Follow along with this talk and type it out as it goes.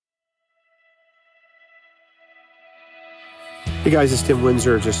Hey guys, it's Tim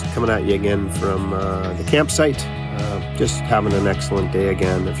Windsor, just coming at you again from the campsite. Just having an excellent day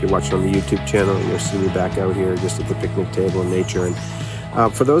again. If you're watching on the YouTube channel, you'll see me back out here just at the picnic table in nature.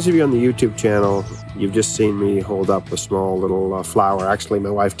 And for those of you on the YouTube channel, you've just seen me hold up a small little flower. Actually,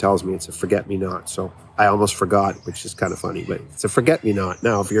 my wife tells me it's a forget-me-not, so I almost forgot, which is kind of funny, but it's a forget-me-not.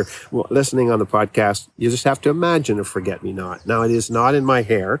 Now, if you're listening on the podcast, you just have to imagine a forget-me-not. Now, it is not in my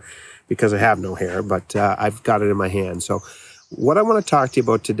hair because I have no hair, but I've got it in my hand. So what I want to talk to you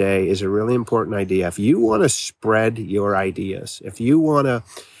about today is a really important idea. If you want to spread your ideas, if you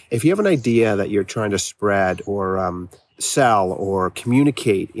have an idea that you're trying to spread or sell or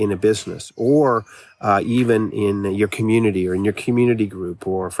communicate in a business or even in your community or in your community group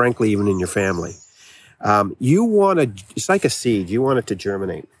or frankly, even in your family, it's like a seed. You want it to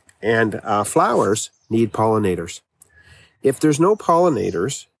germinate. And flowers need pollinators. If there's no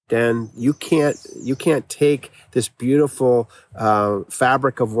pollinators, then you can't take this beautiful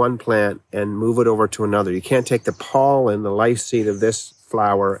fabric of one plant and move it over to another. You can't take the pollen, the life seed of this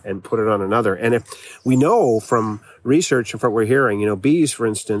flower, and put it on another. And if we know from research and from what we're hearing, bees, for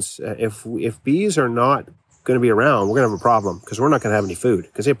instance, if bees are not going to be around, we're going to have a problem because we're not going to have any food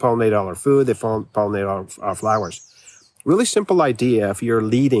because they pollinate all our food, they pollinate all our flowers. Really simple idea if you're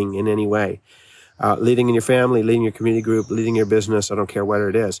leading in any way. Leading in your family, leading your community group, leading your business, I don't care what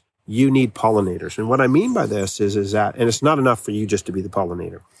it is, you need pollinators. And what I mean by this is that, and it's not enough for you just to be the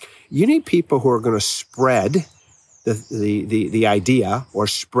pollinator. You need people who are going to spread the idea or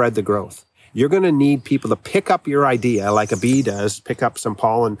spread the growth. You're going to need people to pick up your idea like a bee does, pick up some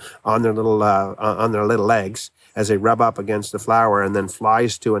pollen on their little legs as they rub up against the flower and then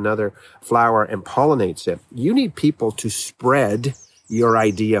flies to another flower and pollinates it. You need people to spread your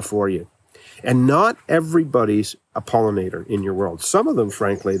idea for you. And not everybody's a pollinator in your world. Some of them,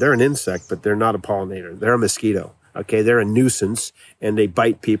 frankly, they're an insect, but they're not a pollinator. They're a mosquito. Okay, they're a nuisance, and they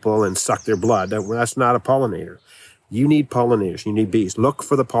bite people and suck their blood. That's not a pollinator. You need pollinators. You need bees. Look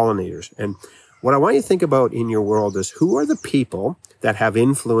for the pollinators. And what I want you to think about in your world is who are the people that have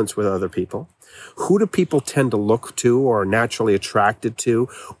influence with other people? Who do people tend to look to or are naturally attracted to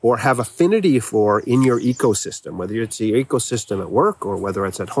or have affinity for in your ecosystem, whether it's the ecosystem at work or whether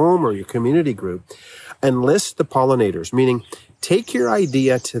it's at home or your community group? Enlist the pollinators, meaning take your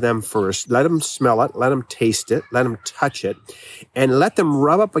idea to them first, let them smell it, let them taste it, let them touch it, and let them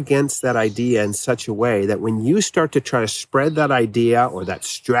rub up against that idea in such a way that when you start to try to spread that idea or that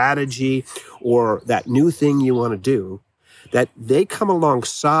strategy or that new thing you want to do, that they come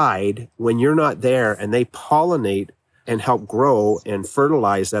alongside when you're not there and they pollinate and help grow and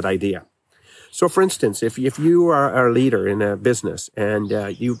fertilize that idea. So for instance, if you are a leader in a business and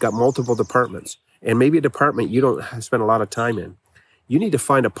you've got multiple departments and maybe a department you don't spend a lot of time in, you need to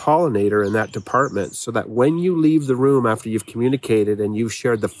find a pollinator in that department so that when you leave the room after you've communicated and you've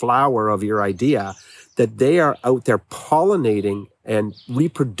shared the flower of your idea, that they are out there pollinating and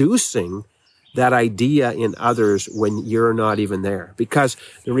reproducing that idea in others when you're not even there. Because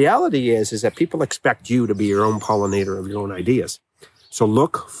the reality is that people expect you to be your own pollinator of your own ideas. So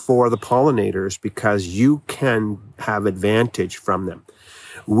look for the pollinators because you can have advantage from them.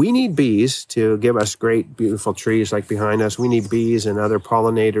 We need bees to give us great, beautiful trees like behind us. We need bees and other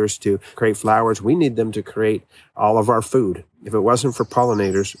pollinators to create flowers. We need them to create all of our food. If it wasn't for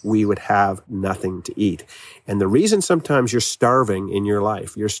pollinators, we would have nothing to eat. And the reason sometimes you're starving in your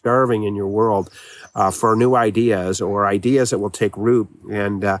life, you're starving in your world for new ideas or ideas that will take root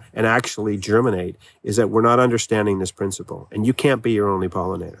and actually germinate is that we're not understanding this principle. And you can't be your only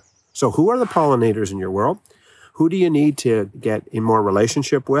pollinator. So who are the pollinators in your world? Who do you need to get in more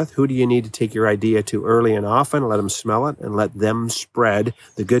relationship with? Who do you need to take your idea to early and often, let them smell it, and let them spread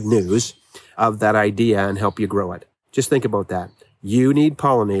the good news of that idea and help you grow it? Just think about that. You need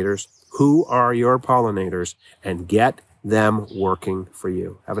pollinators. Who are your pollinators? And get them working for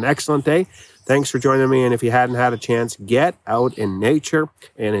you. Have an excellent day. Thanks for joining me. And if you hadn't had a chance, get out in nature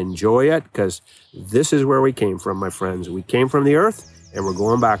and enjoy it because this is where we came from, my friends. We came from the earth and we're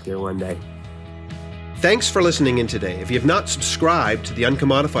going back there one day. Thanks for listening in today. If you have not subscribed to the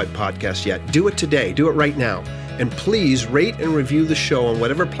Uncommodified podcast yet, do it today. Do it right now. And please rate and review the show on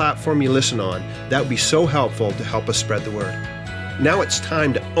whatever platform you listen on. That would be so helpful to help us spread the word. Now it's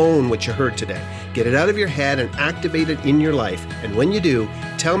time to own what you heard today. Get it out of your head and activate it in your life. And when you do,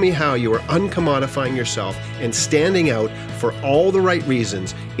 tell me how you are uncommodifying yourself and standing out for all the right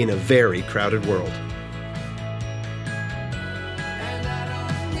reasons in a very crowded world.